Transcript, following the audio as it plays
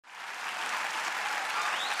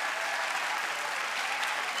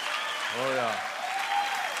Oh, yeah.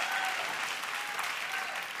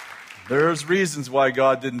 There's reasons why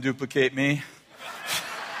God didn't duplicate me.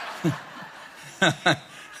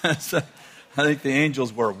 So, I think the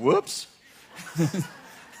angels were, whoops. It's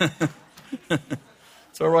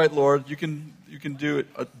all right, Lord. You can do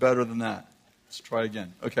it better than that. Let's try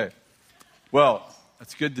again. Okay. Well,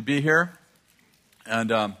 it's good to be here.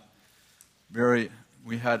 And I was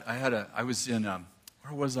in, where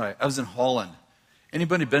was I? I was in Holland.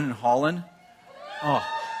 Anybody been in Holland? Oh,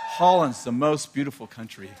 Holland's the most beautiful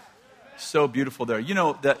country. So beautiful there. You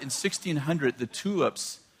know that in 1600, the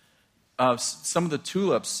tulips, some of the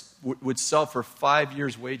tulips would sell for 5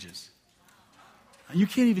 years' wages. You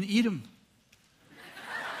can't even eat them.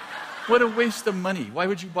 What a waste of money. Why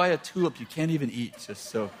would you buy a tulip you can't even eat? Just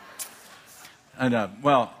so. And,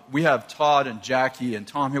 well, we have Todd and Jackie and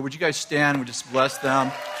Tom here. Would you guys stand? We just bless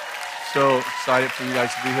them. So excited for you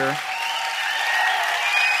guys to be here.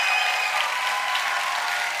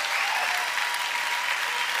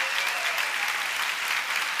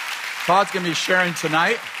 Todd's going to be sharing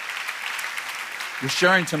tonight. You're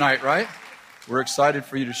sharing tonight, right? We're excited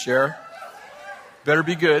for you to share. Better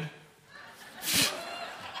be good.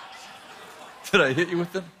 Did I hit you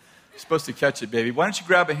with them? You're supposed to catch it, baby. Why don't you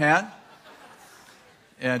grab a hand?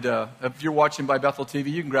 And if you're watching by Bethel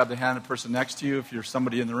TV, you can grab the hand of the person next to you if you're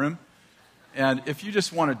somebody in the room. And if you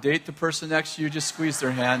just want to date the person next to you, just squeeze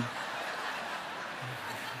their hand.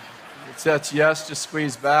 It says yes, just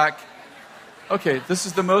squeeze back. Okay, this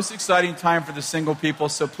is the most exciting time for the single people,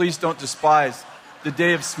 so please don't despise the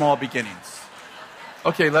day of small beginnings.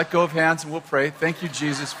 Okay, let go of hands and we'll pray. Thank you,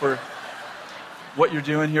 Jesus, for what you're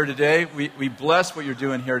doing here today. We bless what you're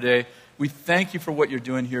doing here today. We thank you for what you're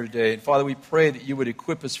doing here today. And Father, we pray that you would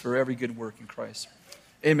equip us for every good work in Christ.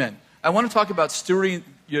 Amen. I want to talk about stewarding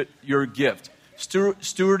your gift.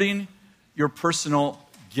 Stewarding your personal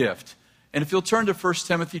gift. And if you'll turn to 1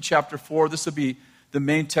 Timothy chapter 4, this will be the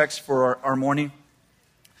main text for our morning.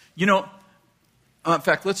 You know, in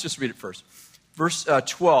fact, let's just read it first. Verse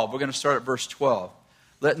 12, we're going to start at verse 12.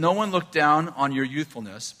 Let no one look down on your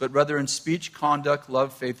youthfulness, but rather in speech, conduct,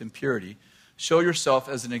 love, faith, and purity, show yourself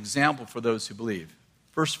as an example for those who believe.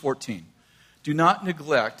 Verse 14, do not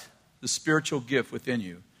neglect the spiritual gift within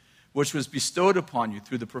you, which was bestowed upon you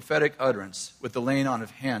through the prophetic utterance with the laying on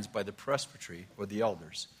of hands by the presbytery or the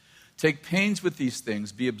elders. Take pains with these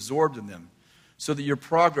things, be absorbed in them, so that your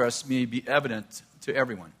progress may be evident to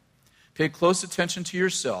everyone. Pay close attention to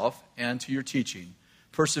yourself and to your teaching.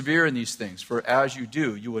 Persevere in these things, for as you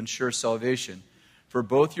do, you will ensure salvation for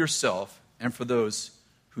both yourself and for those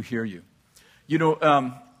who hear you. You know,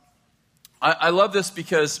 I love this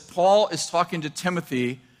because Paul is talking to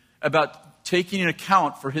Timothy about taking an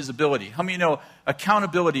account for his ability. How many of you know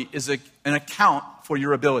accountability is an account for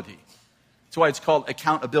your ability? That's why it's called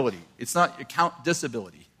accountability. It's not account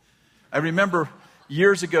disability. I remember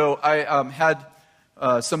years ago, I had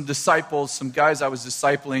some disciples, some guys I was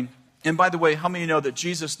discipling. And by the way, how many know that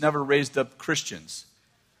Jesus never raised up Christians?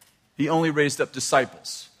 He only raised up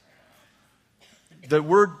disciples. The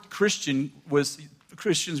word Christian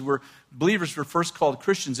believers were first called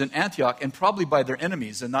Christians in Antioch, and probably by their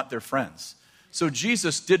enemies and not their friends. So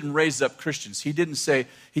Jesus didn't raise up Christians. He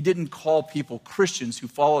didn't call people Christians who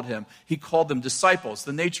followed him. He called them disciples.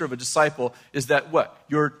 The nature of a disciple is that what?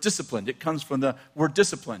 You're disciplined. It comes from the word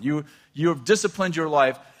discipline. You have disciplined your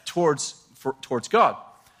life towards God.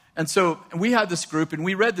 And so we had this group, and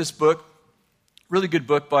we read this book, really good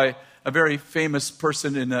book by a very famous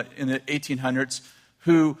person in the 1800s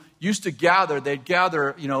who used to gather, they'd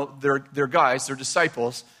gather, you know, their guys, their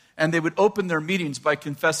disciples, and they would open their meetings by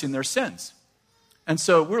confessing their sins. And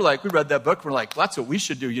so we read that book, we're like, that's what we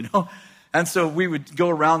should do, you know. And so we would go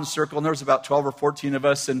around the circle, and there was about 12 or 14 of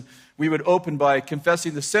us, and we would open by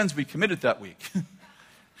confessing the sins we committed that week.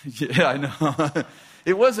 Yeah, I know.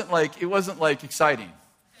 It wasn't like exciting.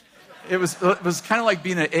 It was kind of like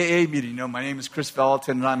being at an AA meeting. You know, my name is Chris Vallotton,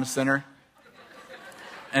 and I'm a sinner.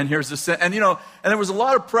 And here's the sin. And, you know, and there was a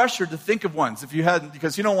lot of pressure to think of ones if you hadn't,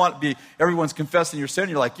 because you don't want to be, everyone's confessing your sin.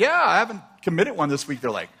 You're like, yeah, I haven't committed one this week. They're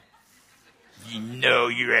like, you know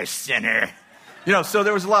you're a sinner. You know, so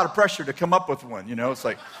there was a lot of pressure to come up with one. You know, it's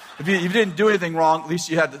like, if you didn't do anything wrong, at least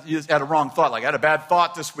you had a wrong thought. Like, I had a bad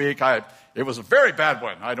thought this week. It was a very bad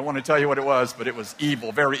one. I don't want to tell you what it was, but it was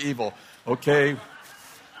evil, very evil. Okay.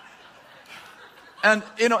 And,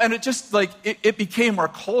 you know, and it just like, it became our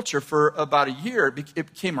culture for about a year. It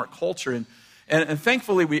became our culture. And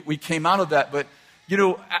thankfully we came out of that. But, you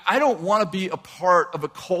know, I don't want to be a part of a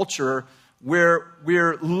culture where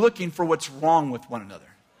we're looking for what's wrong with one another.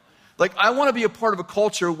 Like, I want to be a part of a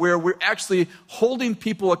culture where we're actually holding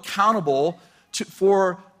people accountable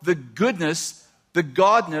for the goodness, the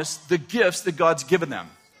godness, the gifts that God's given them.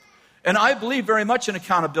 And I believe very much in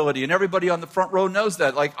accountability, and everybody on the front row knows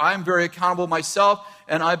that. Like, I'm very accountable myself,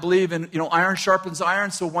 and I believe in, iron sharpens iron,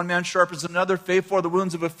 so one man sharpens another, faith for the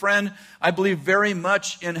wounds of a friend. I believe very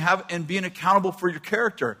much in being accountable for your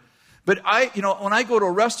character. But when I go to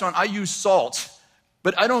a restaurant, I use salt,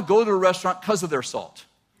 but I don't go to a restaurant because of their salt.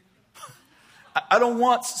 I don't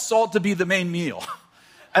want salt to be the main meal.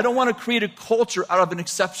 I don't want to create a culture out of an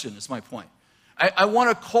exception, is my point. I want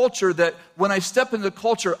a culture that when I step into the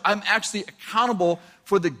culture, I'm actually accountable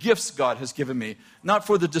for the gifts God has given me, not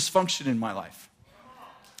for the dysfunction in my life.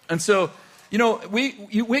 And so,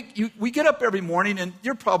 we get up every morning, and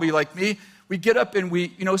you're probably like me. We get up and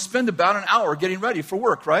we, spend about an hour getting ready for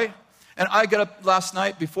work, right? And I got up last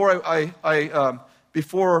night before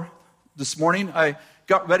before this morning. I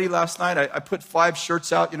got ready last night. I put 5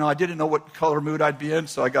 shirts out. I didn't know what color mood I'd be in,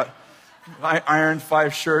 so I ironed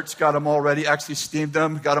 5 shirts, got them all ready, actually steamed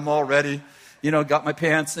them, got them all ready, got my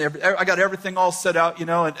pants, I got everything all set out,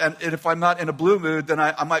 and if I'm not in a blue mood, then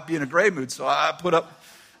I might be in a gray mood. So I put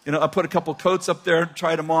a couple coats up there,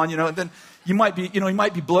 tried them on, and then you might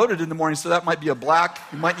be bloated in the morning, so that might be a black.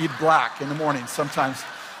 You might need black in the morning sometimes,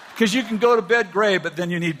 because you can go to bed gray, but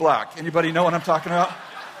then you need black. Anybody know what I'm talking about?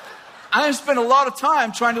 I spend a lot of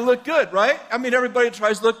time trying to look good, right? I mean, everybody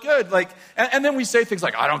tries to look good. And then we say things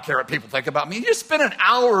like, I don't care what people think about me. You spend an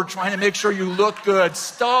hour trying to make sure you look good.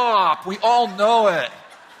 Stop. We all know it.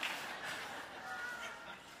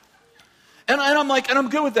 And I'm like, and I'm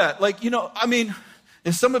good with that.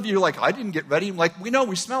 And some of you are like, I didn't get ready. I'm like, we know,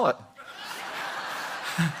 we smell it.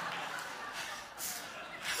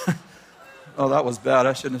 Oh, that was bad.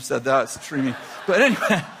 I shouldn't have said that. It's dreamy. But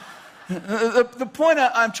anyway. The point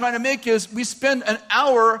I'm trying to make is we spend an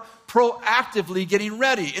hour proactively getting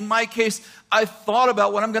ready. In my case, I thought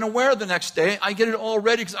about what I'm going to wear the next day. I get it all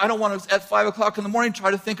ready because I don't want to, at 5 o'clock in the morning,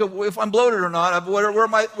 try to think of if I'm bloated or not,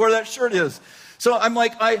 where that shirt is. So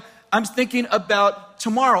I'm thinking about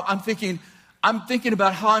tomorrow. I'm thinking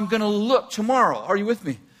about how I'm going to look tomorrow. Are you with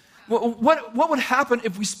me? What would happen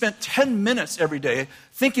if we spent 10 minutes every day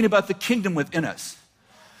thinking about the kingdom within us?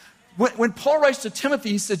 When Paul writes to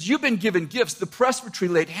Timothy, he says, you've been given gifts. The presbytery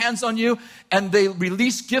laid hands on you, and they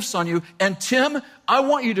released gifts on you. And Tim, I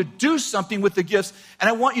want you to do something with the gifts, and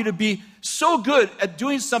I want you to be so good at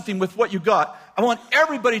doing something with what you got. I want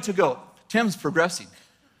everybody to go. Tim's progressing.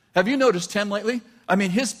 Have you noticed Tim lately? I mean,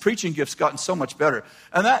 his preaching gift's gotten so much better.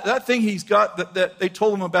 And that thing he's got, that they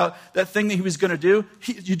told him about, that thing that he was going to do,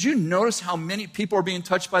 did you notice how many people are being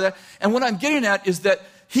touched by that? And what I'm getting at is that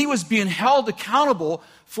he was being held accountable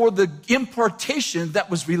for the impartation that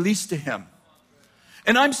was released to him.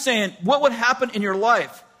 And I'm saying, what would happen in your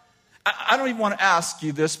life? I don't even want to ask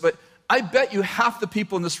you this, but I bet you half the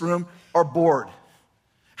people in this room are bored.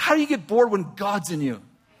 How do you get bored when God's in you?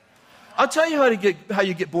 I'll tell you how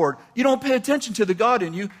you get bored. You don't pay attention to the God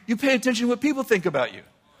in you. You pay attention to what people think about you.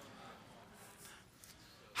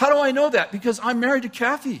 How do I know that? Because I'm married to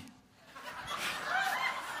Kathy.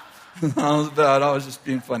 That was bad. I was just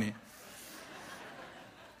being funny.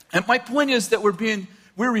 And my point is that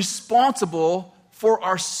we're responsible for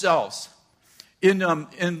ourselves. In 1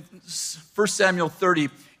 Samuel 30,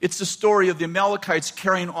 it's the story of the Amalekites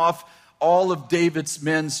carrying off all of David's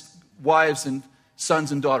men's wives and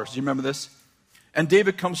sons and daughters. Do you remember this? And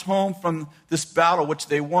David comes home from this battle, which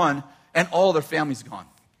they won, and all their family's gone.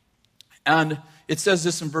 And it says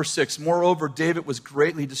this in verse 6, moreover, David was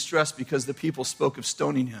greatly distressed because the people spoke of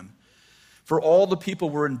stoning him. For all the people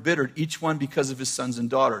were embittered, each one because of his sons and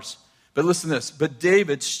daughters. But listen to this. But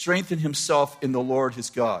David strengthened himself in the Lord his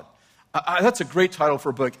God. That's a great title for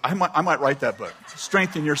a book. I might write that book.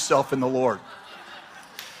 Strengthen yourself in the Lord.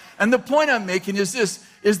 And the point I'm making is this,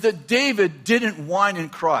 is that David didn't whine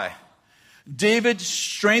and cry. David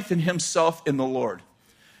strengthened himself in the Lord.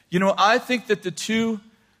 I think that the two,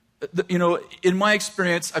 in my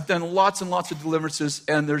experience, I've done lots and lots of deliverances,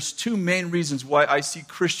 and there's 2 main reasons why I see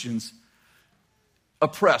Christians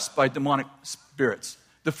oppressed by demonic spirits.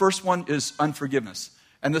 The first one is unforgiveness,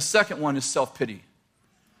 and the second one is self-pity.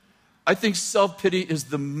 I think self-pity is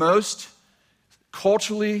the most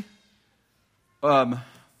culturally, I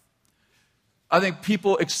think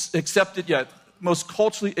people most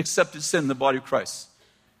culturally accepted sin in the body of Christ.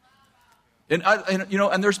 And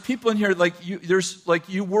there's people in here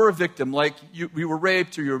you were a victim, you were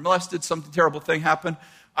raped or you were molested, something terrible thing happened.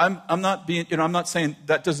 I'm not saying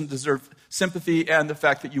that doesn't deserve sympathy and the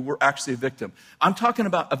fact that you were actually a victim. I'm talking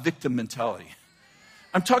about a victim mentality.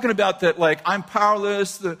 I'm talking about that, I'm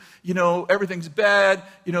powerless, everything's bad,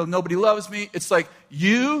 nobody loves me. It's like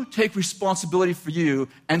you take responsibility for you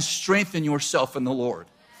and strengthen yourself in the Lord.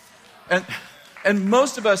 And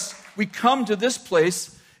most of us, we come to this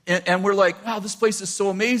place and we're like, wow, this place is so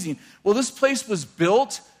amazing. Well, this place was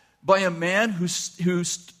built by a man who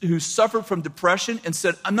suffered from depression and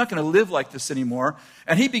said, I'm not going to live like this anymore.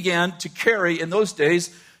 And he began to carry, in those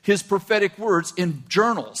days, his prophetic words in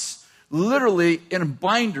journals, literally in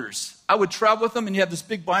binders. I would travel with him, and he had this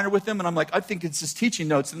big binder with him, and I'm like, I think it's his teaching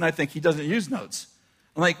notes, and I think he doesn't use notes.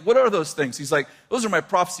 I'm like, what are those things? He's like, those are my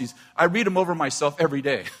prophecies. I read them over myself every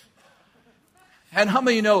day. And how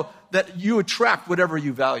many of you know that you attract whatever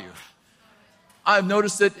you value? I've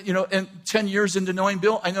noticed that, in 10 years into knowing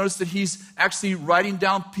Bill, I noticed that he's actually writing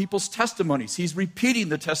down people's testimonies. He's repeating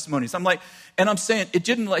the testimonies. I'm saying, he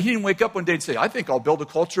didn't wake up one day and say, I think I'll build a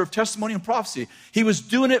culture of testimony and prophecy. He was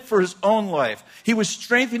doing it for his own life. He was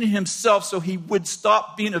strengthening himself so he would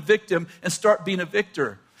stop being a victim and start being a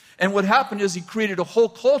victor. And what happened is he created a whole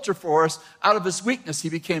culture for us. Out of his weakness, he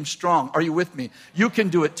became strong. Are you with me? You can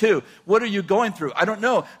do it too. What are you going through? I don't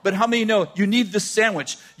know. But how many know you need this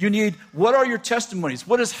sandwich? What are your testimonies?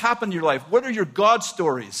 What has happened in your life? What are your God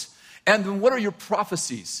stories? And then what are your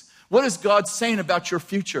prophecies? What is God saying about your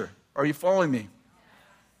future? Are you following me?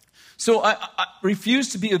 So I refuse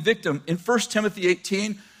to be a victim. In 1 Timothy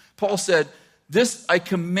 18, Paul said, this I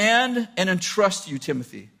command and entrust you,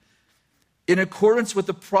 Timothy. In accordance with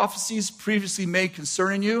the prophecies previously made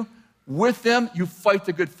concerning you, with them you fight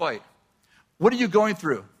the good fight. What are you going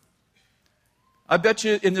through? I bet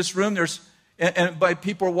you in this room and by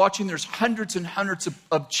people watching, there's hundreds and hundreds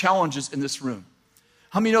of challenges in this room.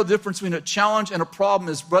 How many know the difference between a challenge and a problem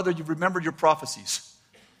is whether you've remembered your prophecies?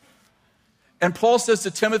 And Paul says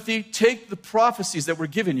to Timothy, take the prophecies that were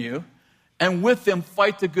given you and with them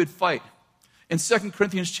fight the good fight. In 2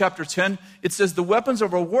 Corinthians chapter 10, it says, the weapons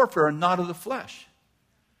of our warfare are not of the flesh,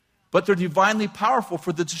 but they're divinely powerful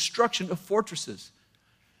for the destruction of fortresses.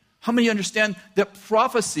 How many understand that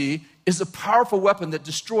prophecy is a powerful weapon that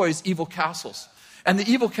destroys evil castles? And the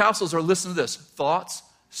evil castles are, listen to this, thoughts,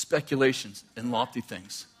 speculations, and lofty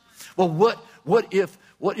things. Well, what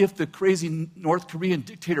if the crazy North Korean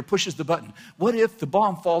dictator pushes the button? What if the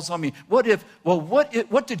bomb falls on me? What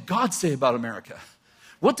did God say about America?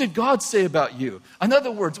 What did God say about you? In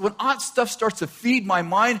other words, when odd stuff starts to feed my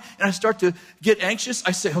mind and I start to get anxious,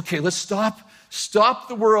 I say, okay, let's stop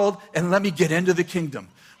the world and let me get into the kingdom.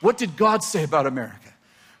 What did God say about America?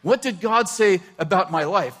 What did God say about my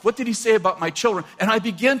life? What did he say about my children? And I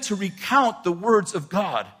begin to recount the words of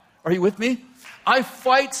God. Are you with me? I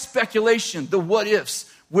fight speculation, the what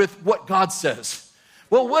ifs, with what God says.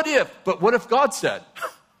 Well, what if? But what if God said?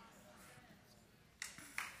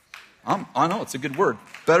 I know, it's a good word.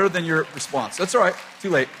 Better than your response. That's all right. Too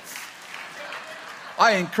late.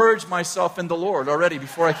 I encouraged myself in the Lord already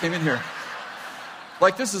before I came in here.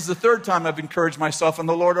 Like this is the third time I've encouraged myself in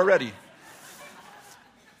the Lord already.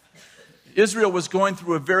 Israel was going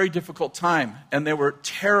through a very difficult time, and they were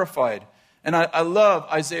terrified. And I love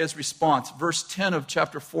Isaiah's response. Verse 10 of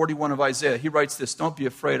chapter 41 of Isaiah. He writes this, don't be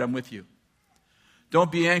afraid, I'm with you.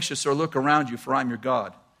 Don't be anxious or look around you, for I'm your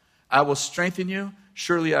God. I will strengthen you.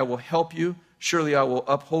 Surely I will help you. Surely I will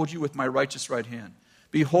uphold you with my righteous right hand.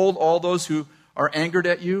 Behold, all those who are angered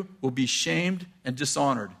at you will be shamed and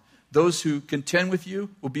dishonored. Those who contend with you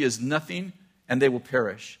will be as nothing, and they will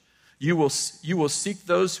perish. You will seek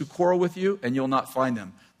those who quarrel with you, and you'll not find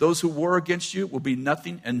them. Those who war against you will be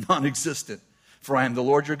nothing and non-existent. For I am the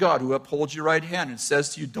Lord your God, who upholds your right hand and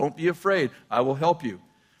says to you, don't be afraid, I will help you.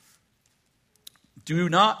 Do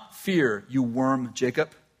not fear, you worm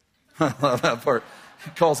Jacob. I love that part. He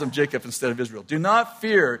calls him Jacob instead of Israel. Do not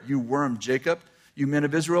fear, you worm Jacob. You men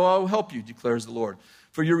of Israel, I will help you, declares the Lord.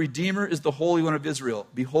 For your Redeemer is the Holy One of Israel.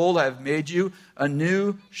 Behold, I have made you a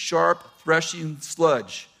new, sharp, threshing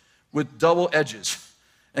sludge with double edges.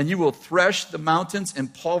 And you will thresh the mountains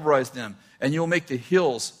and pulverize them. And you will make the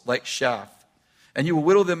hills like chaff. And you will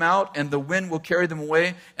whittle them out, and the wind will carry them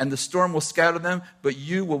away, and the storm will scatter them. But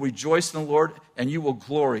you will rejoice in the Lord, and you will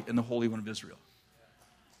glory in the Holy One of Israel.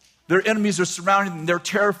 Their enemies are surrounding them. They're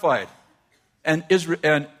terrified. And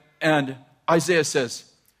Isaiah says,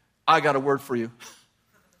 I got a word for you.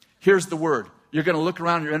 Here's the word. You're going to look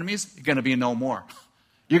around your enemies. You're going to be no more.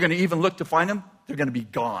 You're going to even look to find them. They're going to be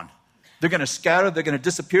gone. They're going to scatter. They're going to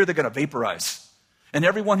disappear. They're going to vaporize. And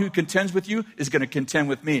everyone who contends with you is going to contend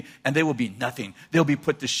with me. And they will be nothing. They'll be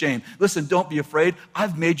put to shame. Listen, don't be afraid.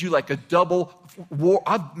 I've made you like a war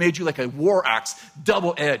axe,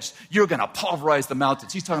 double-edged. You're going to pulverize the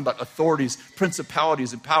mountains. He's talking about authorities,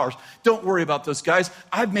 principalities, and powers. Don't worry about those guys.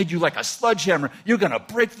 I've made you like a sledgehammer. You're going to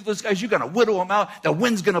break through those guys. You're going to whittle them out. The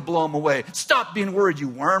wind's going to blow them away. Stop being worried, you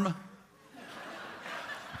worm.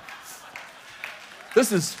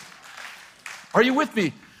 Are you with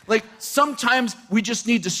me? Like sometimes we just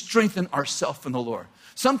need to strengthen ourselves in the Lord.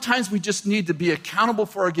 Sometimes we just need to be accountable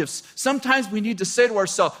for our gifts. Sometimes we need to say to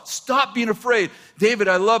ourselves, stop being afraid. David,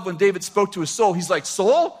 I love when David spoke to his soul. He's like,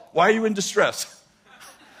 soul, why are you in distress?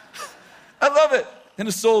 I love it. And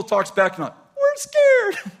the soul talks back and like, we're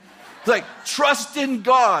scared. It's like, trust in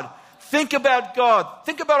God. Think about God.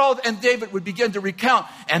 Think about all. And David would begin to recount.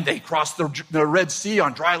 And they crossed the Red Sea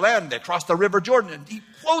on dry land. They crossed the River Jordan. And he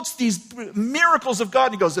quotes these miracles of God.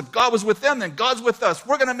 And he goes, if God was with them, then God's with us.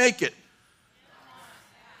 We're going to make it.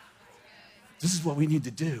 This is what we need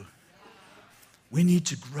to do. We need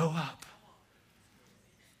to grow up.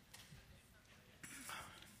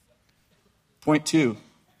 Point 2.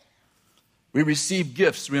 We receive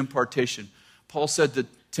gifts through impartation. Paul said to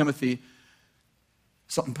Timothy,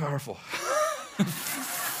 something powerful.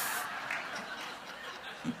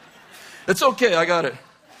 It's okay, I got it.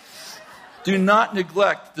 Do not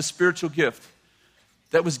neglect the spiritual gift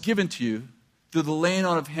that was given to you through the laying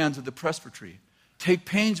on of hands of the presbytery. Take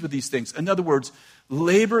pains with these things. In other words,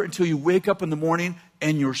 labor until you wake up in the morning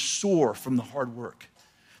and you're sore from the hard work.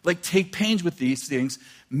 Like, take pains with these things.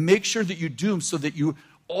 Make sure that you do them so that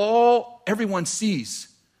everyone sees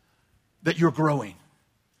that you're growing.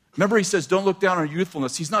 Remember, he says, don't look down on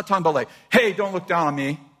youthfulness. He's not talking about like, hey, don't look down on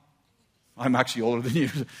me. I'm actually older than you.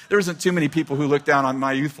 There isn't too many people who look down on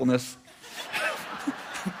my youthfulness.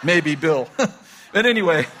 Maybe Bill. But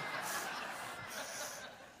anyway.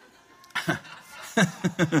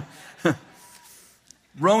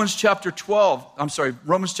 Romans chapter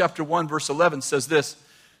 1, verse 11 says this.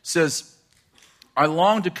 Says, I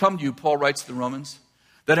long to come to you, Paul writes to the Romans,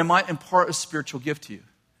 that I might impart a spiritual gift to you,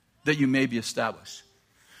 that you may be established.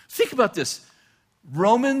 Think about this.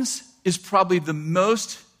 Romans is probably the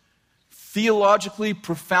most theologically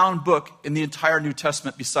profound book in the entire New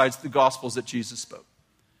Testament besides the Gospels that Jesus spoke.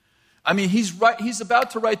 I mean, he's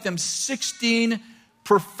about to write them 16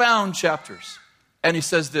 profound chapters. And he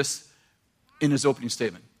says this in his opening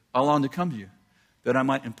statement. I long to come to you, that I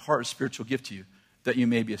might impart a spiritual gift to you, that you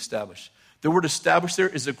may be established. The word established there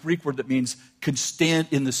is a Greek word that means can stand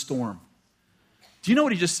in the storm. Do you know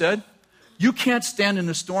what he just said? You can't stand in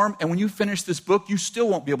the storm, and when you finish this book, you still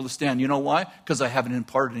won't be able to stand. You know why? Because I haven't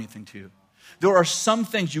imparted anything to you. There are some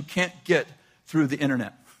things you can't get through the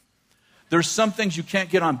internet. There's some things you can't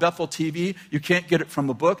get on Bethel TV. You can't get it from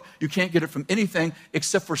a book. You can't get it from anything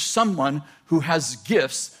except for someone who has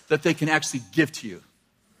gifts that they can actually give to you.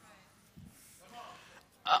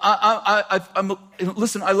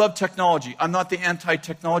 Listen, I love technology. I'm not the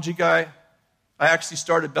anti-technology guy. I actually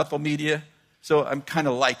started Bethel Media, so I'm kind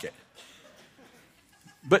of like it.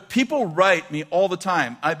 But people write me all the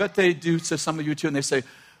time. I bet they do to some of you too, and they say,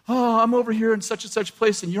 oh, I'm over here in such and such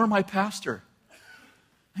place, and you're my pastor.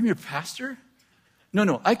 I'm your pastor?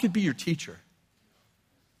 No, I could be your teacher.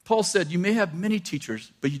 Paul said, you may have many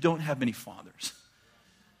teachers, but you don't have many fathers.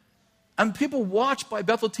 And people watch by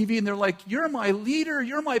Bethel TV, and they're like, you're my leader,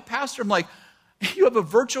 you're my pastor. I'm like, you have a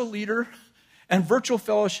virtual leader and virtual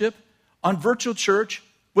fellowship on virtual church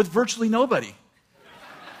with virtually nobody.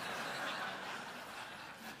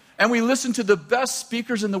 And we listen to the best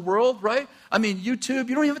speakers in the world, right? I mean, YouTube,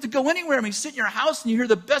 you don't even have to go anywhere. I mean, you sit in your house and you hear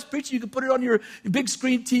the best preaching. You can put it on your big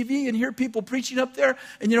screen TV and hear people preaching up there.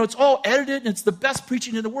 And, it's all edited, and it's the best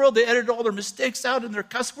preaching in the world. They edited all their mistakes out and their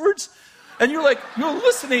cuss words. And you're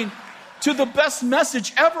listening to the best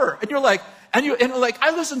message ever. And you're like,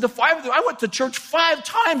 I listened to 5 of them. I went to church 5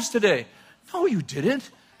 times today. No, you didn't.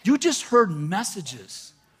 You just heard messages.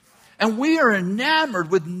 And we are enamored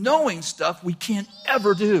with knowing stuff we can't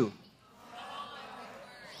ever do.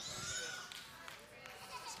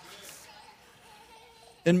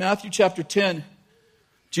 In Matthew chapter 10,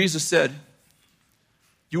 Jesus said,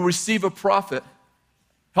 you will receive a prophet.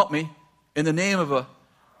 Help me. In the name of a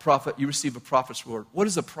prophet, you receive a prophet's reward. What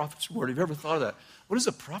is a prophet's reward? Have you ever thought of that? What is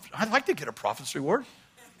a prophet? I'd like to get a prophet's reward.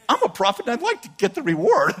 I'm a prophet and I'd like to get the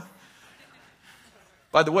reward.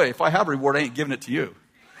 By the way, if I have a reward, I ain't giving it to you.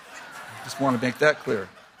 Just want to make that clear.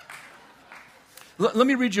 Let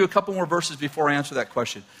me read you a couple more verses before I answer that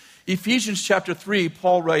question. Ephesians chapter 3,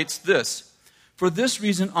 Paul writes this. For this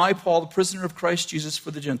reason, I, Paul, the prisoner of Christ Jesus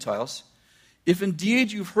for the Gentiles, if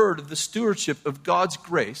indeed you've heard of the stewardship of God's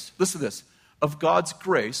grace, listen to this, of God's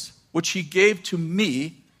grace, which he gave to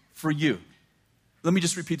me for you. Let me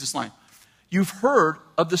just repeat this line. You've heard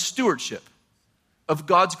of the stewardship of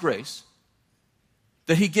God's grace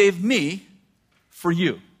that he gave me for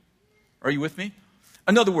you. Are you with me?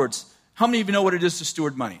 In other words, how many of you know what it is to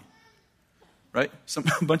steward money? Right?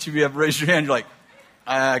 A bunch of you have raised your hand. You're like,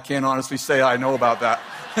 I can't honestly say I know about that.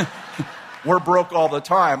 We're broke all the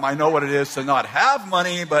time. I know what it is to not have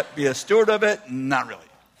money, but be a steward of it? Not really.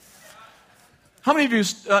 How many of you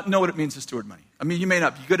know what it means to steward money? I mean, you may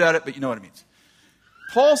not be good at it, but you know what it means.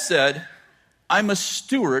 Paul said, I'm a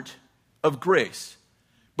steward of grace,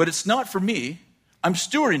 but it's not for me. I'm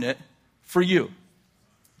stewarding it for you.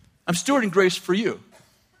 I'm stewarding grace for you.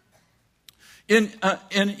 In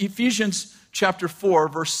Ephesians chapter 4,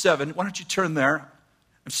 verse 7, why don't you turn there?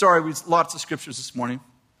 I'm sorry, we have lots of scriptures this morning.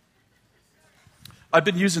 I've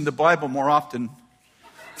been using the Bible more often.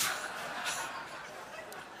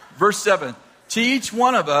 Verse 7, to each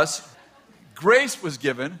one of us, grace was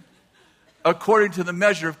given according to the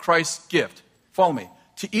measure of Christ's gift. Follow me.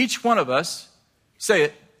 To each one of us, say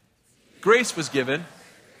it, grace was given.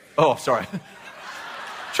 Oh, sorry.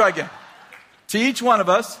 Try again. To each one of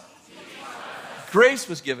us, grace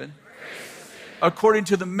was given according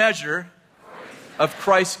to the measure of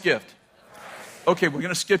Christ's gift. Okay, we're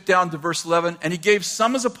going to skip down to verse 11. And he gave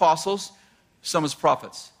some as apostles, some as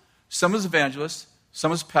prophets, some as evangelists,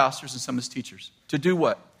 some as pastors, and some as teachers. To do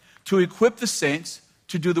what? To equip the saints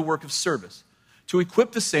to do the work of service. To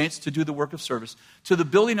equip the saints to do the work of service. To the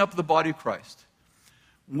building up of the body of Christ.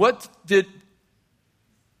 What did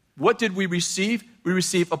we receive? We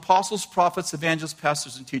received apostles, prophets, evangelists,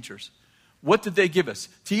 pastors, and teachers. What did they give us?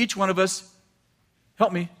 To each one of us,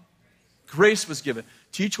 help me, grace was given.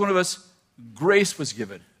 To each one of us, grace was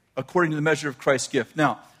given according to the measure of Christ's gift.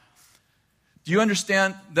 Now, do you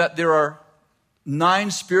understand that there are 9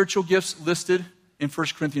 spiritual gifts listed in 1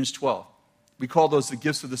 Corinthians 12? We call those the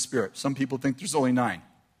gifts of the Spirit. Some people think there's only 9.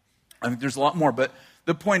 I think there's a lot more, but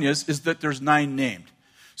the point is that there's 9 named.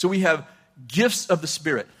 So we have gifts of the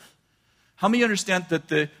Spirit. How many understand that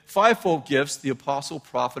the fivefold gifts, the apostle,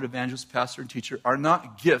 prophet, evangelist, pastor, and teacher, are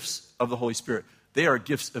not gifts of the Holy Spirit? They are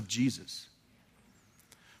gifts of Jesus.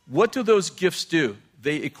 What do those gifts do?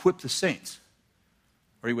 They equip the saints.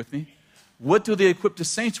 Are you with me? What do they equip the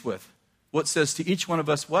saints with? What says to each one of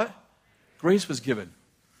us what? Grace was given.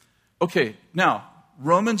 Okay, now,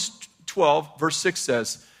 Romans 12, verse 6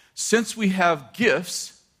 says, since we have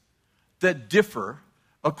gifts that differ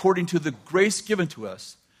according to the grace given to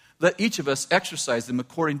us, let each of us exercise them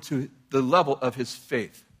according to the level of his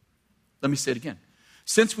faith. Let me say it again.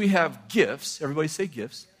 Since we have gifts, everybody say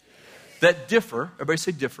gifts, that differ, everybody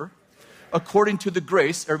say differ, according to the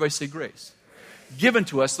grace, everybody say grace, given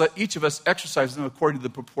to us, let each of us exercise them according to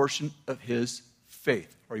the proportion of his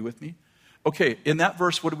faith. Are you with me? Okay, in that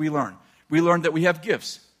verse, what do we learn? We learn that we have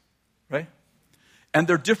gifts, right? And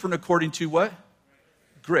they're different according to what?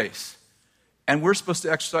 Grace. And we're supposed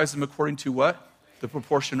to exercise them according to what? The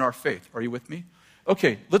proportion of our faith. Are you with me?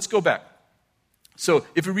 Okay, let's go back. So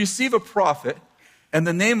if you receive a prophet, and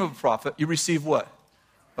the name of a prophet, you receive what?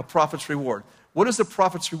 A prophet's reward. What is a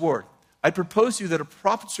prophet's reward? I propose to you that a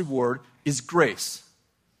prophet's reward is grace.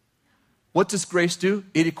 What does grace do?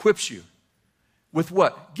 It equips you. With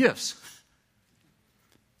what? Gifts.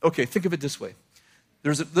 Okay, think of it this way.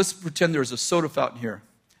 Let's pretend there's a soda fountain here,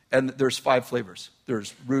 and there's 5 flavors.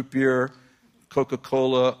 There's root beer,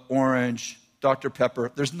 Coca-Cola, orange, Dr.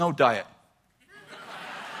 Pepper. There's no diet.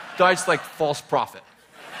 Diet's like false prophet.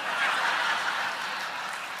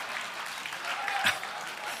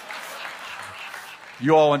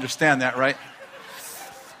 You all understand that, right?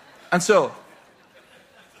 And so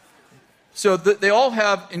they all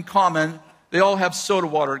have in common, they all have soda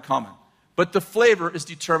water in common. But the flavor is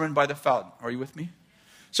determined by the fountain. Are you with me?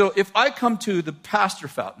 So if I come to the pastor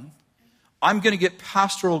fountain, I'm going to get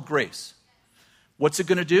pastoral grace. What's it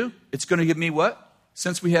going to do? It's going to give me what?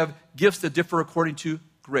 Since we have gifts that differ according to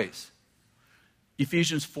grace.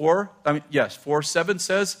 Ephesians 4:7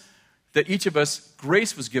 says that each of us,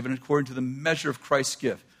 grace was given according to the measure of Christ's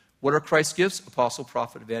gift. What are Christ's gifts? Apostle,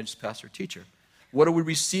 prophet, evangelist, pastor, teacher. What are we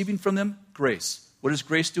receiving from them? Grace. What is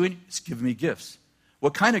grace doing? It's giving me gifts.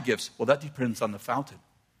 What kind of gifts? Well, that depends on the fountain.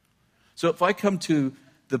 So if I come to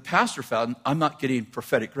the pastor fountain, I'm not getting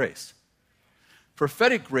prophetic grace.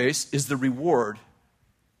 Prophetic grace is the reward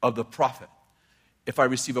of the prophet. If I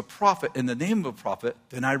receive a prophet in the name of a prophet,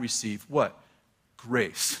 then I receive what?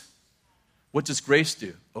 Grace. What does grace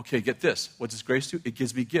do? Okay, get this. What does grace do? It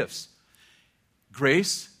gives me gifts.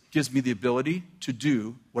 Grace gives me the ability to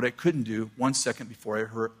do what I couldn't do 1 second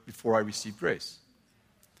before I received grace.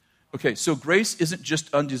 Okay, so grace isn't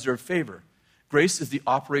just undeserved favor. Grace is the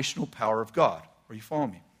operational power of God. Are you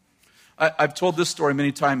following me? I've told this story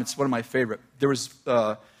many times. It's one of my favorite. There was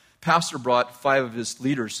a pastor brought 5 of his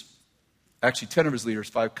leaders, actually 10 of his leaders,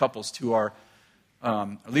 5 couples, to our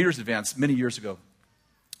leaders advance many years ago.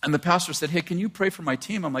 And the pastor said, hey, can you pray for my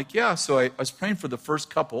team? I'm like, yeah. So I was praying for the first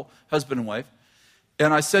couple, husband and wife.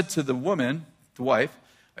 And I said to the woman, the wife,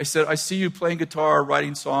 I said, I see you playing guitar,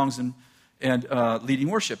 writing songs, and and leading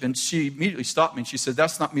worship. And she immediately stopped me and she said,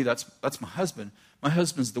 that's not me, that's my husband. My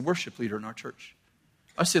husband's the worship leader in our church.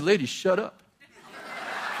 I said, lady, shut up.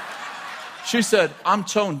 She said, I'm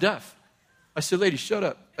tone deaf. I said, lady, shut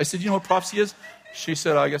up. I said, you know what prophecy is? She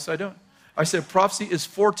said, I guess I don't. I said, prophecy is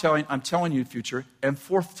foretelling, I'm telling you the future, and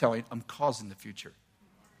forthtelling, I'm causing the future.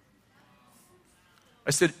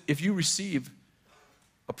 I said, if you receive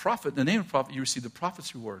a prophet, in the name of prophet, you receive the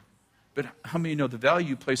prophet's reward. But how many know the value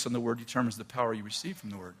you place on the word determines the power you receive from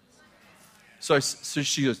the word? So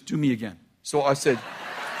she goes, do me again. So I said,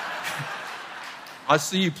 I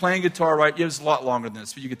see you playing guitar, right? It was a lot longer than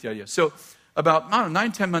this, but you get the idea. So about,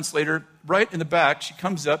 9-10 months later, right in the back, she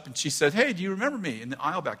comes up and she said, hey, do you remember me? In the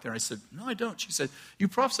aisle back there. I said, no, I don't. She said, you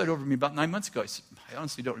prophesied over me about 9 months ago. I said, I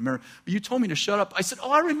honestly don't remember. But you told me to shut up. I said,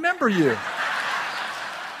 oh, I remember you.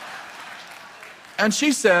 And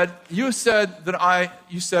she said, you said I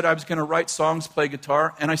was going to write songs, play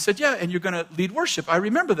guitar. And I said, yeah, and you're going to lead worship. I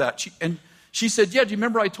remember that. She said, yeah, do you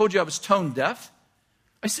remember I told you I was tone deaf?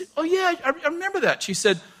 I said, oh, yeah, I remember that. She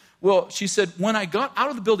said, when I got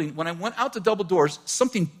out of the building, when I went out the double doors,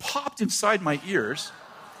 something popped inside my ears.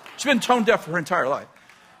 She's been tone deaf for her entire life.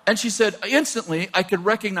 And she said, instantly, I could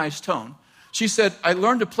recognize tone. She said, I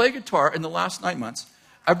learned to play guitar in the last 9 months.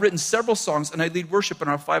 I've written several songs, and I lead worship in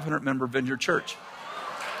our 500-member Vineyard Church.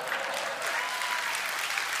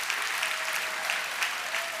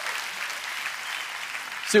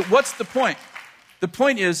 See, what's the point? The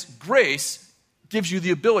point is grace gives you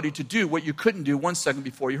the ability to do what you couldn't do 1 second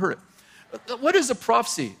before you heard it. What is a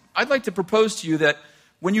prophecy? I'd like to propose to you that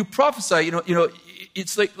when you prophesy,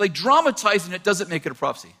 it's like dramatizing it doesn't make it a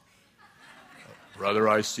prophecy. Brother,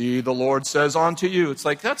 I see the Lord says unto you. It's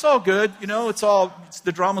like, that's all good.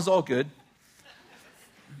 The drama's all good.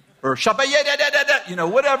 Or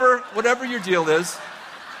shabba, whatever your deal is.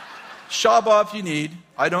 Shabba if you need.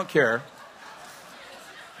 I don't care.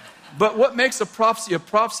 But what makes a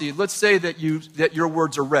prophecy, let's say that your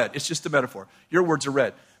words are red. It's just a metaphor. Your words are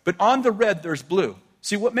red. But on the red, there's blue.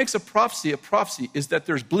 See, what makes a prophecy is that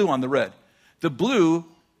there's blue on the red. The blue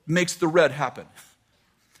makes the red happen.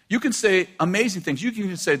 You can say amazing things. You can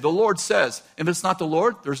even say, the Lord says. If it's not the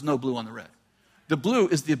Lord, there's no blue on the red. The blue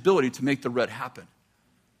is the ability to make the red happen.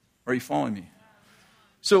 Are you following me?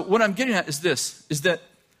 So what I'm getting at is this, is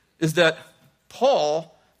that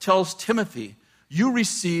Paul tells Timothy, you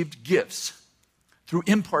received gifts through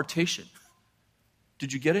impartation.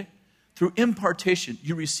 Did you get it? Through impartation,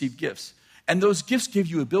 you received gifts. And those gifts give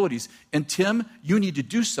you abilities. And Tim, you need to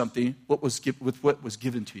do something with what was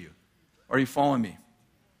given to you. Are you following me?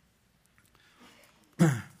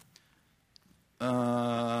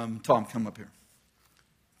 Tom, come up here.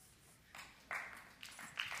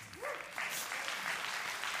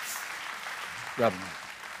 Grab a mic.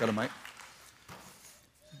 Got a mic?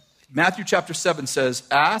 Matthew chapter 7 says,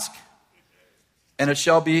 ask, and it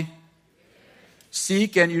shall be.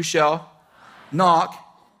 Seek, and you shall. Knock,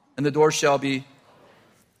 and the door shall be.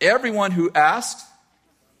 Everyone who asks,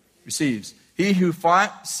 receives. He who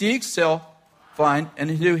seeks shall find, and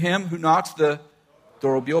to him who knocks, the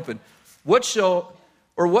door will be open.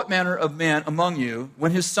 What manner of man among you,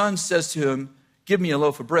 when his son says to him, give me a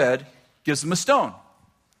loaf of bread, gives him a stone?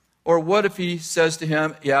 Or what if he says to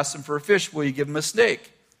him, he asks him for a fish, will you give him a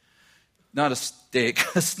snake? Not a steak,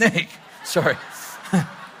 a snake. Sorry.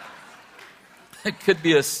 It could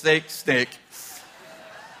be a snake.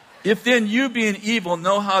 If then you, being evil,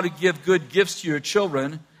 know how to give good gifts to your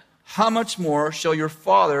children, how much more shall your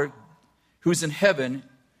Father who's in heaven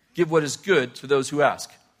give what is good to those who ask?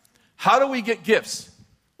 How do we get gifts?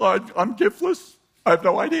 Well, I'm giftless. I have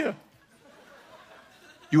no idea.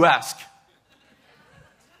 You ask.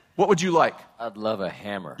 What would you like? I'd love a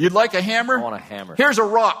hammer. You'd like a hammer? I want a hammer. Here's a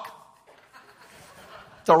rock.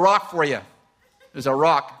 It's a rock for you. There's a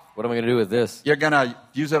rock. What am I going to do with this? You're going to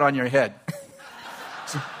use it on your head.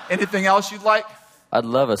 Anything else you'd like? I'd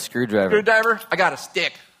love a screwdriver. Screwdriver? I got a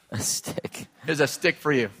stick. A stick. Here's a stick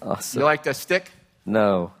for you. Awesome. You like the stick?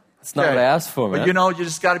 No. It's not what I asked for, man. But you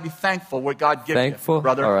just got to be thankful what God gives you,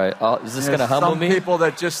 brother. All right. Is this going to humble me? Some people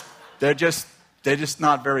that they're just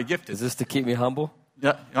not very gifted. Is this to keep me humble?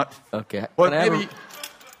 Yeah. Okay. Well, maybe.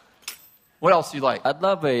 What else do you like? I'd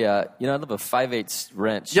love a 5/8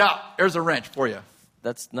 wrench. Yeah, there's a wrench for you.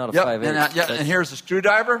 That's not a 5/8. And here's a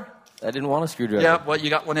screwdriver. I didn't want a screwdriver. Yeah, well, you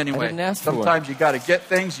got one anyway. I didn't ask for one. Sometimes you got to get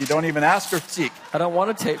things you don't even ask or seek. I don't want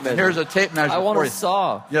a tape measure. Here's a tape measure. I want for a you.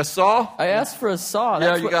 saw. You saw? I asked for a saw.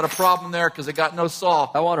 Yeah, you got a problem there because I got no saw.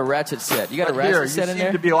 I want a ratchet set. You got a ratchet set in there?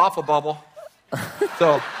 You seem to be off a bubble.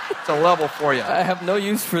 So it's a level for you. I have no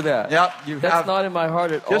use for that. Yeah, That's not in my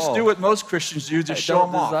heart at all. Just do what most Christians do. Just show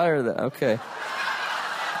them off. I don't desire that. Okay.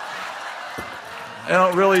 They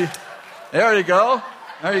don't really. There you go.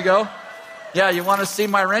 There you go. Yeah, you want to see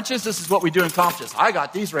my wrenches? This is what we do in conferences. I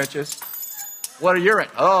got these wrenches. What are your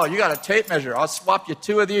wrenches? Oh, you got a tape measure. I'll swap you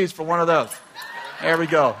 2 of these for 1 of those. There we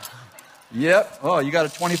go. Yep. Oh, you got a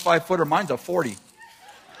 25-footer. Mine's a 40.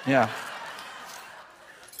 Yeah.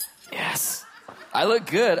 Yes. I look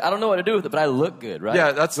good. I don't know what to do with it, but I look good, right?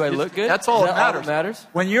 Yeah, do I look good? That's all that matters. All that matters.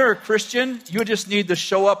 When you're a Christian, you just need to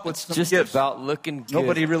show up with some just gifts. About looking good.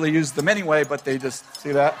 Nobody really used them anyway, but they just,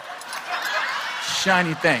 see that?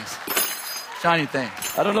 Shiny things. Shiny things.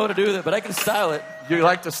 I don't know what to do with it, but I can style it. You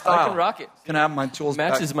like to style. I can rock it. Can I have my tools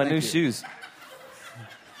back? Matches my Thank new you. shoes.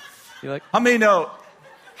 You like? How many know,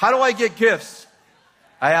 how do I get gifts?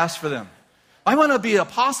 I ask for them. I want to be an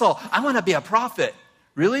apostle. I want to be a prophet.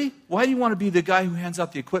 Really? Why do you want to be the guy who hands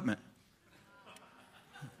out the equipment?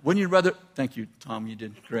 Wouldn't you rather... Thank you, Tom. You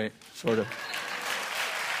did great. Sort of.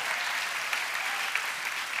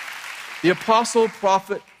 The apostle,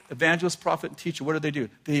 prophet, evangelist, prophet, and teacher, what do?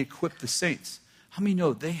 They equip the saints. How many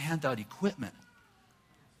know they hand out equipment?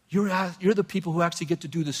 You're the people who actually get to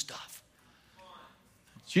do this stuff.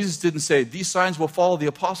 Jesus didn't say, these signs will follow the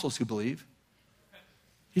apostles who believe.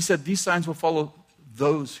 He said, these signs will follow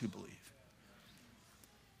those who believe.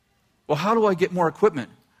 Well, how do I get more equipment?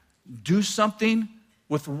 Do something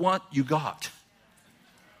with what you got.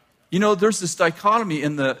 You know, there's this dichotomy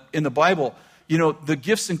in the Bible. You know, the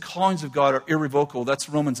gifts and callings of God are irrevocable. That's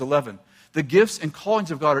Romans 11. The gifts and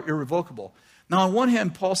callings of God are irrevocable. Now, on one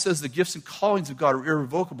hand, Paul says the gifts and callings of God are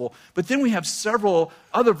irrevocable. But then we have several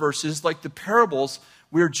other verses, like the parables,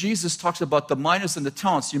 where Jesus talks about the minas and the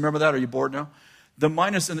talents. You remember that? Are you bored now? The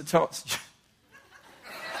minas and the talents.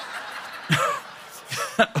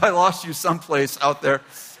 I lost you someplace out there.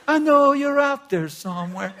 I know you're out there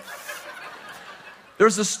somewhere.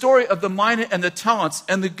 There's a story of the mina and the talents,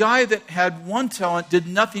 and the guy that had 1 talent did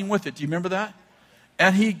nothing with it. Do you remember that?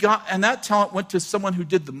 And that talent went to someone who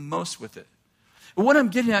did the most with it. And what I'm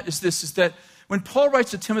getting at is this, is that when Paul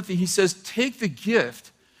writes to Timothy, he says, take the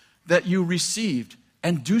gift that you received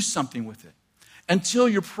and do something with it until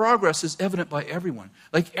your progress is evident by everyone.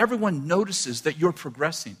 Like everyone notices that you're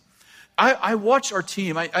progressing. I watch our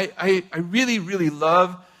team. I really, really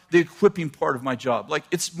love the equipping part of my job. Like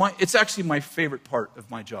it's actually my favorite part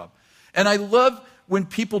of my job. And I love when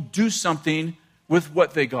people do something with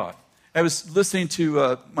what they got. I was listening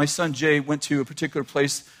to my son Jay went to a particular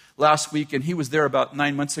place last week, and he was there about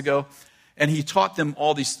 9 months ago, and he taught them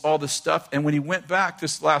all this stuff. And when he went back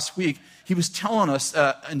this last week, he was telling us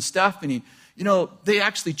in staff meeting, you know, they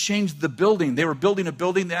actually changed the building. They were building a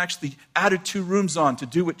building. They actually added 2 rooms on to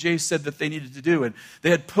do what Jay said that they needed to do. And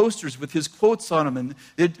they had posters with his quotes on them. And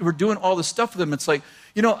they were doing all this stuff with them. It's like,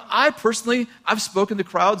 you know, I've spoken to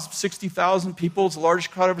crowds, 60,000 people. It's the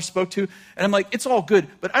largest crowd I ever spoke to. And I'm like, it's all good.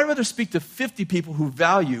 But I'd rather speak to 50 people who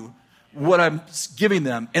value what I'm giving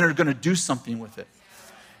them and are going to do something with it.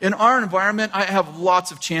 In our environment, I have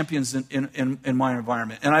lots of champions in my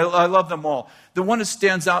environment, and I love them all. The one that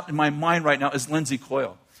stands out in my mind right now is Lindsay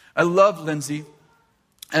Coyle. I love Lindsay,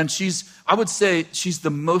 and I would say she's the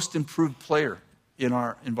most improved player in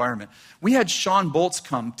our environment. We had Sean Bolts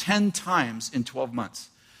come 10 times in 12 months.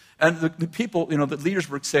 And the people, you know, the leaders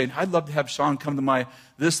were saying, I'd love to have Sean come to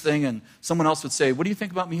this thing, and someone else would say, what do you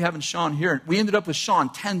think about me having Sean here? And we ended up with Sean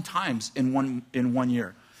 10 times in one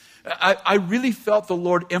year. I really felt the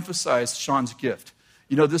Lord emphasize Sean's gift.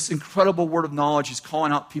 You know, this incredible word of knowledge. He's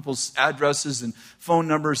calling out people's addresses and phone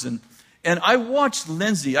numbers. And I watched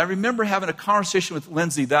Lindsay. I remember having a conversation with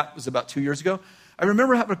Lindsay. That was about 2 years ago. I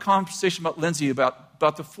remember having a conversation about Lindsay about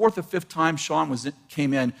the 4th or 5th time Sean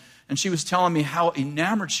came in. And she was telling me how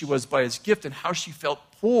enamored she was by his gift and how she felt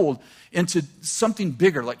pulled into something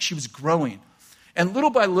bigger, like she was growing. And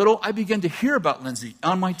little by little, I began to hear about Lindsay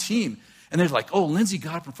on my team. And they're like, oh, Lindsay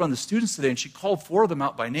got up in front of the students today, and she called 4 of them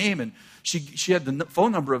out by name, and she had the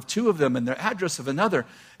phone number of 2 of them and the address of another.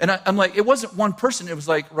 And I'm like, it wasn't one person. It was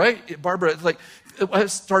like, right, Barbara, it's like, I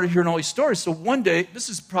started hearing all these stories. So one day, this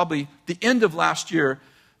is probably the end of last year,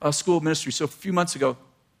 school of ministry, so a few months ago,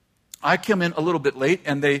 I came in a little bit late,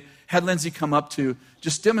 and they had Lindsay come up to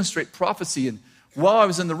just demonstrate prophecy. And while I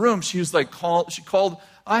was in the room, she was like, she called,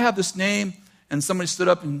 I have this name. And somebody stood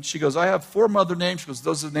up and she goes, I have 4 other names. She goes,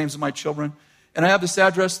 those are the names of my children. And I have this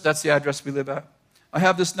address. That's the address we live at. I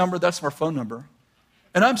have this number. That's our phone number.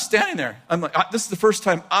 And I'm standing there. I'm like, this is the first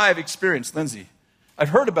time I've experienced Lindsay. I've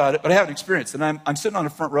heard about it, but I haven't experienced it. And I'm sitting on the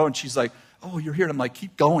front row, and she's like, oh, you're here. And I'm like,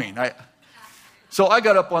 keep going. So I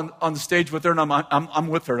got up on the stage with her, and I'm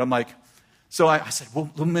with her. And I'm like, so I said,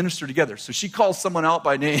 we'll minister together. So she calls someone out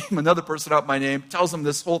by name, another person out by name, tells them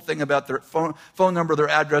this whole thing about their phone number, their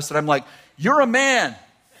address. And I'm like, you're a man.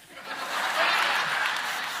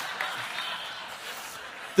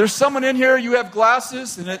 There's someone in here, you have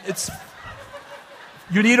glasses, and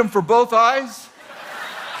you need them for both eyes.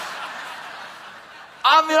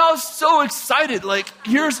 I mean, I was so excited. Like,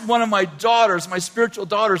 here's one of my daughters, my spiritual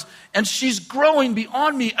daughters, and she's growing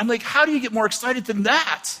beyond me. I'm like, how do you get more excited than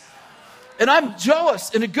that? And I'm jealous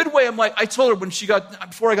in a good way. I'm like, I told her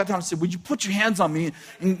before I got down, I said, would you put your hands on me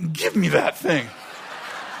and give me that thing?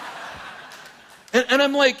 And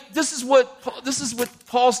I'm like, this is what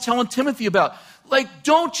Paul's telling Timothy about. Like,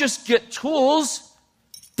 don't just get tools,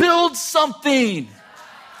 build something.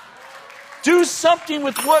 Do something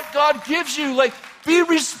with what God gives you. Like, be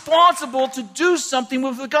responsible to do something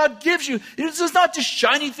with what God gives you. It's not just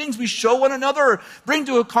shiny things we show one another or bring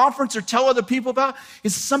to a conference or tell other people about.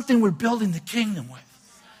 It's something we're building the kingdom with.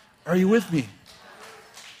 Are you with me?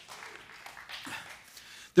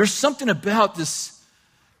 There's something about this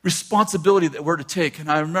responsibility that we're to take.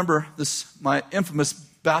 And I remember my infamous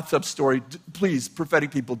bathtub story. Please,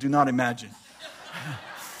 prophetic people, do not imagine.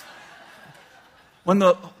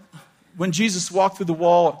 When Jesus walked through the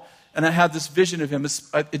wall and I had this vision of him,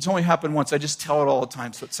 it's only happened once. I just tell it all the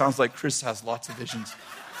time, so it sounds like Chris has lots of visions.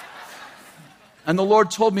 And the Lord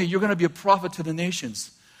told me, you're going to be a prophet to the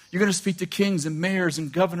nations. You're going to speak to kings and mayors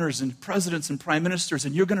and governors and presidents and prime ministers,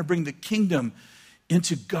 and you're going to bring the kingdom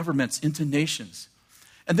into governments, into nations.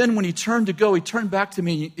 And then when he turned to go, he turned back to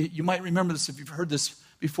me. You might remember this if you've heard this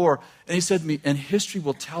before. And he said to me, and history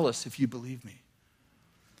will tell us if you believe me.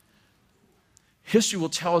 History will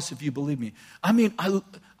tell us if you believe me. I mean,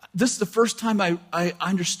 this is the first time I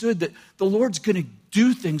understood that the Lord's going to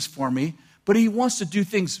do things for me, but he wants to do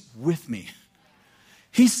things with me.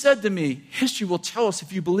 He said to me, history will tell us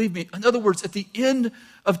if you believe me. In other words, at the end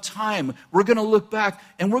of time, we're going to look back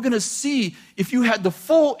and we're going to see if you had the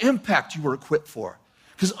full impact you were equipped for.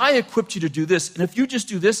 Because I equipped you to do this, and if you just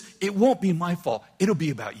do this, it won't be my fault. It'll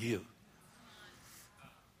be about you.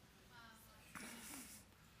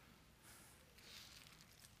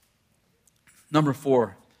 Number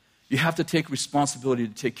 4, you have to take responsibility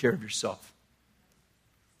to take care of yourself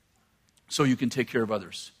so you can take care of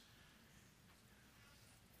others.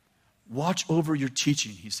 Watch over your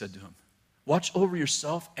teaching, he said to him. Watch over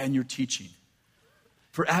yourself and your teaching.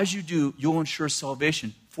 For as you do, you'll ensure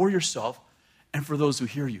salvation for yourself and for those who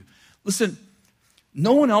hear you. Listen,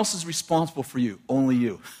 no one else is responsible for you, only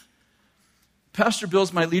you. Pastor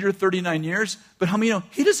Bill's my leader 39 years, but how many know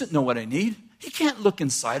he doesn't know what I need? He can't look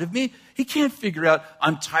inside of me. He can't figure out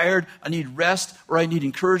I'm tired, I need rest, or I need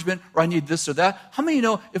encouragement, or I need this or that. How many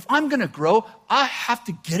know if I'm going to grow, I have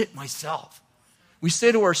to get it myself? We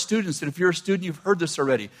say to our students, and if you're a student, you've heard this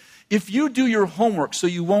already. If you do your homework so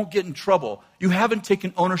you won't get in trouble, you haven't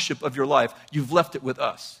taken ownership of your life. You've left it with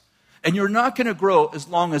us. And you're not going to grow as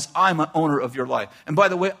long as I'm an owner of your life. And by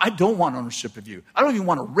the way, I don't want ownership of you. I don't even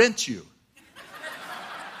want to rent you.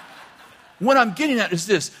 What I'm getting at is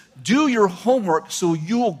this. Do your homework so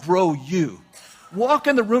you'll grow you. Walk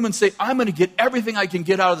in the room and say, I'm going to get everything I can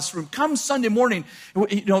get out of this room. Come Sunday morning,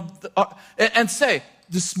 and say,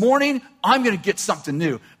 this morning, I'm going to get something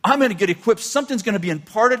new. I'm going to get equipped. Something's going to be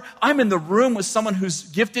imparted. I'm in the room with someone who's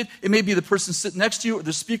gifted. It may be the person sitting next to you or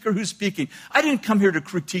the speaker who's speaking. I didn't come here to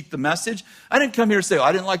critique the message. I didn't come here to say,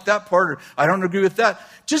 I didn't like that part or I don't agree with that.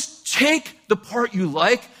 Just take the part you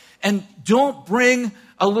like and don't bring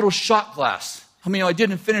a little shot glass. I mean, I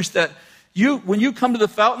didn't finish that. When you come to the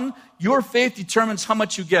fountain, your faith determines how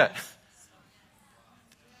much you get.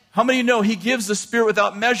 How many of you know he gives the Spirit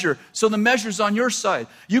without measure, so the measure's on your side?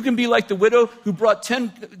 You can be like the widow who brought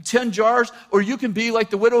 10 jars, or you can be like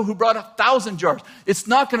the widow who brought 1,000 jars. It's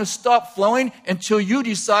not going to stop flowing until you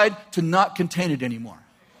decide to not contain it anymore.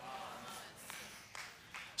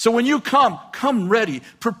 So when you come ready.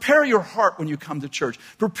 Prepare your heart when you come to church.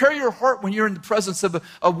 Prepare your heart when you're in the presence of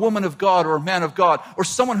a woman of God or a man of God or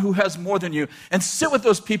someone who has more than you. And sit with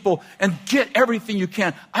those people and get everything you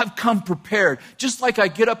can. I've come prepared. Just like I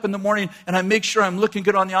get up in the morning and I make sure I'm looking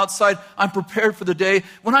good on the outside, I'm prepared for the day.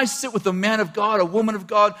 When I sit with a man of God, a woman of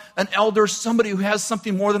God, an elder, somebody who has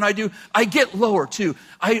something more than I do, I get lower too.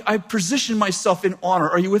 I position myself in honor.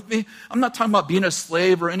 Are you with me? I'm not talking about being a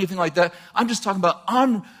slave or anything like that. I'm just talking about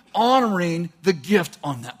honoring the gift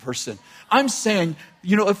on that person. I'm saying,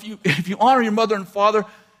 if you honor your mother and father,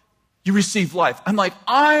 you receive life. I'm like,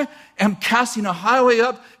 I am casting a highway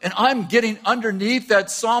up and I'm getting underneath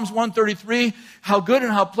that Psalms 133, how good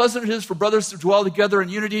and how pleasant it is for brothers to dwell together in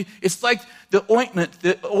unity. It's like the ointment,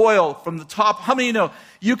 the oil from the top. How many of you know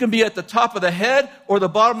you can be at the top of the head or the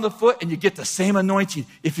bottom of the foot and you get the same anointing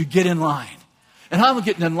if you get in line? And I'm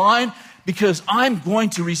getting in line because I'm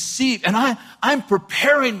going to receive, and I'm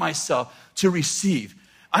preparing myself to receive.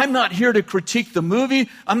 I'm not here to critique the movie.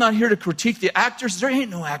 I'm not here to critique the actors. There ain't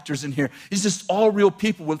no actors in here. It's just all real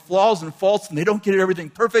people with flaws and faults, and they don't get everything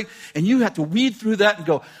perfect. And you have to weed through that and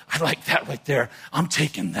go, I like that right there. I'm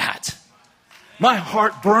taking that. My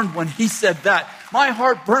heart burned when he said that. My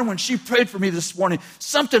heart burned when she prayed for me this morning.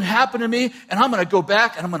 Something happened to me, and I'm going to go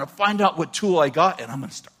back, and I'm going to find out what tool I got, and I'm going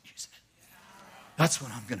to start using it. That's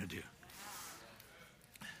what I'm going to do.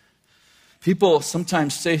 People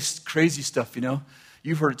sometimes say crazy stuff, you know.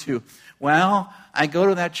 You've heard it too. Well, I go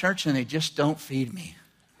to that church, and they just don't feed me.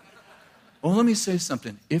 Well, let me say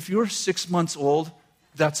something. If you're 6 months old,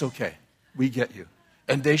 that's okay. We get you.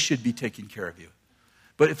 And they should be taking care of you.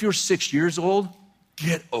 But if you're 6 years old,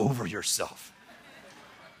 get over yourself.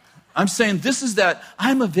 I'm saying this is that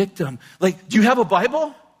I'm a victim. Like, do you have a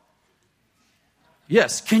Bible?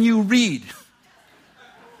 Yes. Can you read?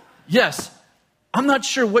 Yes. I'm not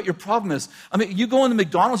sure what your problem is. I mean, you go into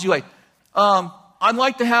McDonald's, you're like, I'd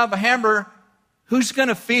like to have a hamburger. Who's going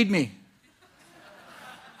to feed me?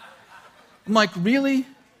 I'm like, really?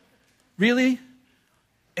 Really?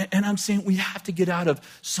 And I'm saying we have to get out of,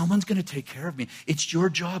 someone's going to take care of me. It's your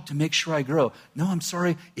job to make sure I grow. No, I'm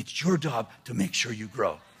sorry. It's your job to make sure you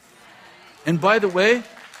grow. And by the way,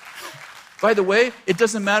 it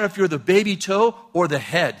doesn't matter if you're the baby toe or the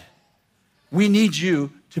head. We need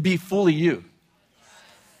you to be fully you.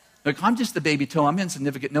 Like, I'm just the baby toe. I'm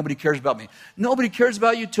insignificant. Nobody cares about me. Nobody cares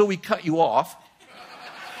about you till we cut you off.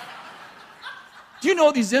 Do you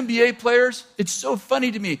know these NBA players? It's so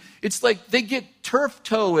funny to me. It's like they get turf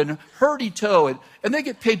toe and hurdy toe, and they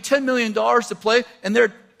get paid $10 million to play, and their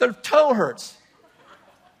toe hurts.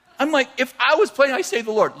 I'm like, if I was playing, I say to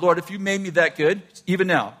the Lord, Lord, if you made me that good, even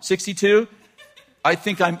now, 62, I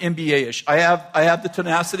think I'm NBA-ish. I have the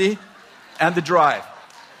tenacity and the drive.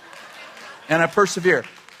 And I persevere.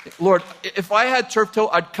 Lord, if I had turf toe,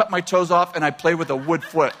 I'd cut my toes off and I'd play with a wood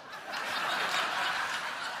foot.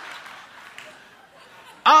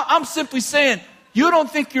 I'm simply saying, you don't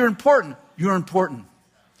think you're important. You're important.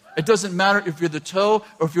 It doesn't matter if you're the toe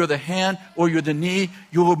or if you're the hand or you're the knee.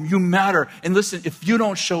 You matter. And listen, if you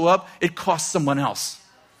don't show up, it costs someone else.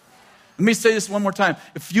 Let me say this one more time.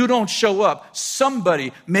 If you don't show up,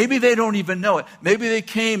 somebody, maybe they don't even know it. Maybe they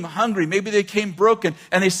came hungry. Maybe they came broken.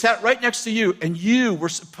 And they sat right next to you. And you were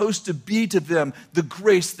supposed to be to them the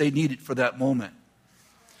grace they needed for that moment.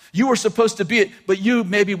 You were supposed to be it, but you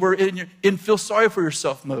maybe were in feel sorry for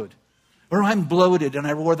yourself mode. Or I'm bloated and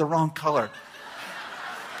I wore the wrong color.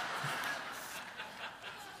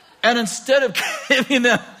 And instead of giving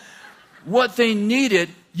them what they needed,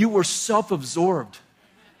 you were self-absorbed.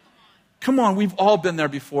 Come on, we've all been there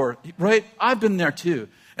before, right? I've been there too.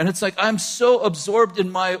 And it's like I'm so absorbed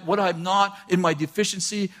in what I'm not, in my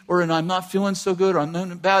deficiency, or I'm not feeling so good, or I'm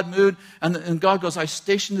in a bad mood. And God goes, I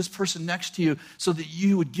stationed this person next to you so that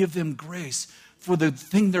you would give them grace for the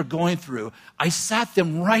thing they're going through. I sat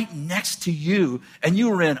them right next to you, and you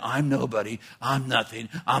were in, I'm nobody, I'm nothing,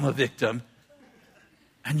 I'm a victim.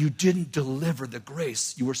 And you didn't deliver the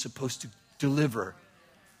grace you were supposed to deliver.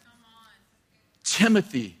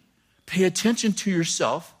 Timothy, pay attention to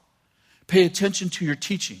yourself. Pay attention to your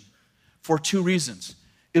teaching for two reasons.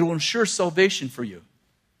 It will ensure salvation for you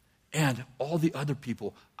and all the other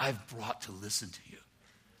people I've brought to listen to you.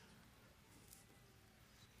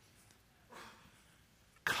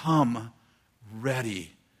 Come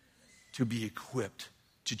ready to be equipped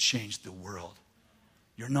to change the world.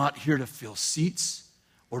 You're not here to fill seats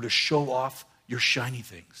or to show off your shiny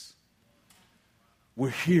things.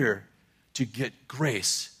 We're here to get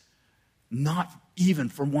grace, not even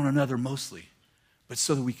from one another mostly, but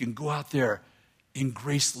so that we can go out there in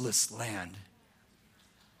graceless land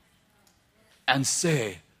and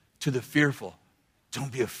say to the fearful,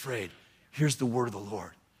 don't be afraid. Here's the word of the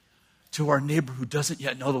Lord. To our neighbor who doesn't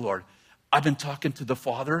yet know the Lord, I've been talking to the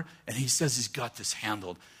Father, and he says he's got this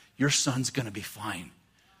handled. Your son's going to be fine.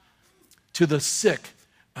 To the sick,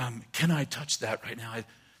 can I touch that right now?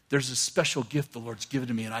 There's a special gift the Lord's given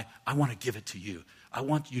to me, and I want to give it to you. I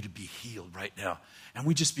want you to be healed right now. And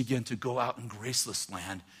we just begin to go out in graceless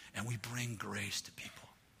land, and we bring grace to people.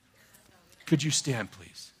 Could you stand,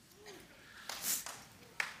 please?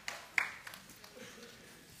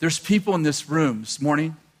 There's people in this room this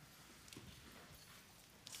morning.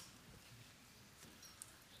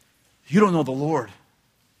 You don't know the Lord.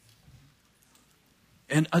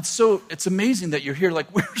 And it's amazing that you're here.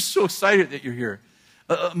 Like, we're so excited that you're here.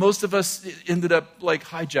 Most of us ended up like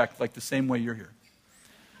hijacked like the same way you're here.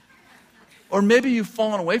 Or maybe you've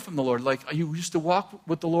fallen away from the Lord. Like you used to walk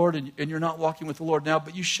with the Lord and you're not walking with the Lord now,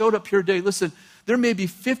 but you showed up here today. Listen, there may be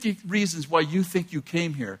 50 reasons why you think you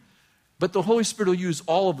came here, but the Holy Spirit will use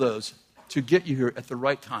all of those to get you here at the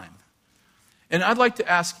right time. And I'd like to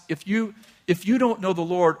ask, if you don't know the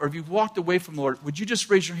Lord, or if you've walked away from the Lord, would you just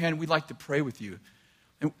raise your hand? We'd like to pray with you.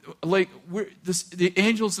 And the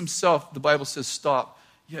angels themselves, the Bible says, stop.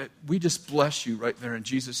 Yeah, we just bless you right there in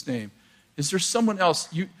Jesus' name. Is there someone else?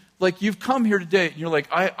 You've come here today, and you're like,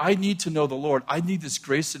 I need to know the Lord. I need this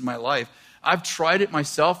grace in my life. I've tried it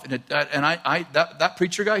myself, and that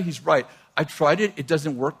preacher guy, he's right. I tried it. It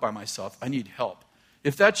doesn't work by myself. I need help.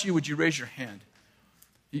 If that's you, would you raise your hand?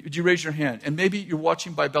 Would you raise your hand? And maybe you're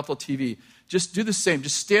watching by Bethel TV. Just do the same.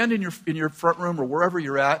 Just stand in your front room or wherever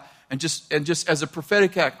you're at, and just as a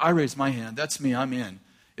prophetic act, I raise my hand. That's me. I'm in.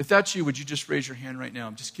 If that's you, would you just raise your hand right now?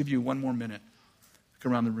 I'll just give you one more minute.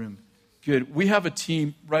 Look around the room. Good. We have a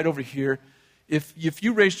team right over here. If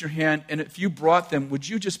you raised your hand and if you brought them, would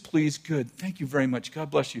you just please, good, thank you very much, God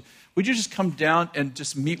bless you. Would you just come down and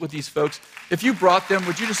just meet with these folks? If you brought them,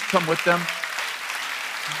 would you just come with them?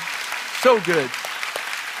 So good.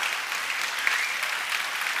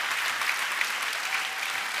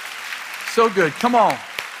 So good. Come on.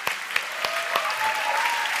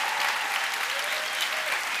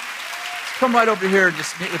 Come right over here and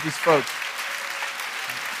just meet with these folks.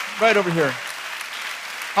 Right over here.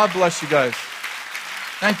 God bless you guys.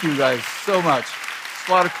 Thank you guys so much. It's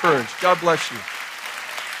a lot of courage. God bless you.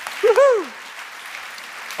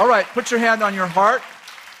 Woohoo! All right, put your hand on your heart.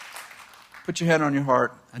 Put your hand on your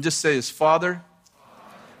heart and just say this, Father,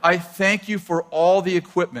 I thank you for all the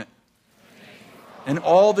equipment and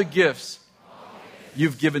all the gifts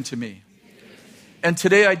you've given to me. And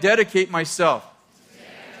today I dedicate myself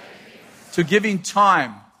to giving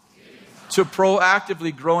time to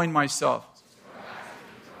proactively growing myself,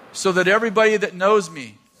 so that everybody that knows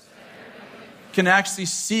me can actually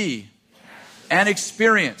see and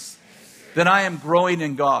experience that I am growing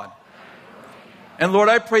in God. And Lord,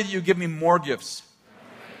 I pray that you give me more gifts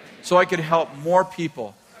so I could help more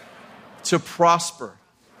people to prosper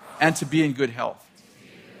and to be in good health.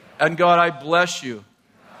 And God, I bless you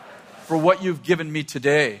for what you've given me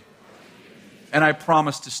today. And I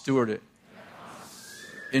promise to steward it.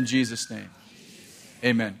 In Jesus' name.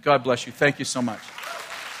 Amen. God bless you. Thank you so much.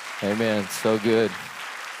 Amen. So good.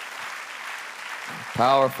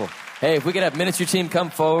 Powerful. Hey, if we could have ministry team come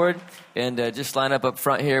forward and just line up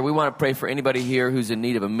front here. We want to pray for anybody here who's in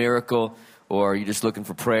need of a miracle, or you're just looking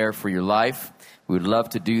for prayer for your life. We would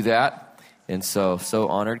love to do that. And so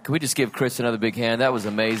honored. Can we just give Chris another big hand? That was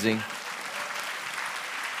amazing.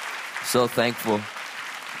 So thankful.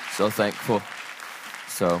 So thankful.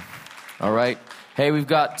 So, all right. Hey, we've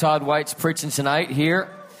got Todd White's preaching tonight here.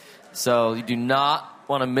 So you do not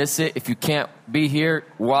want to miss it. If you can't be here,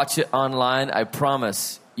 watch it online. I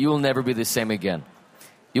promise you will never be the same again.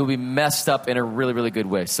 You'll be messed up in a really, really good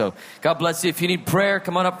way. So God bless you. If you need prayer,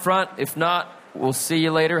 come on up front. If not, we'll see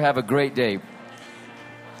you later. Have a great day.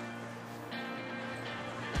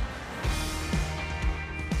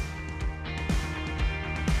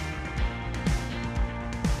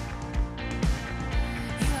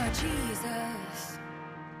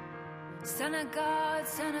 Son of God,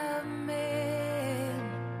 Son of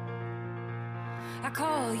man, I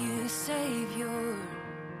call you Savior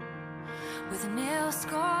with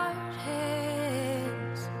nail-scarred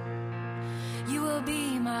hands. You will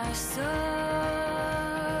be my son.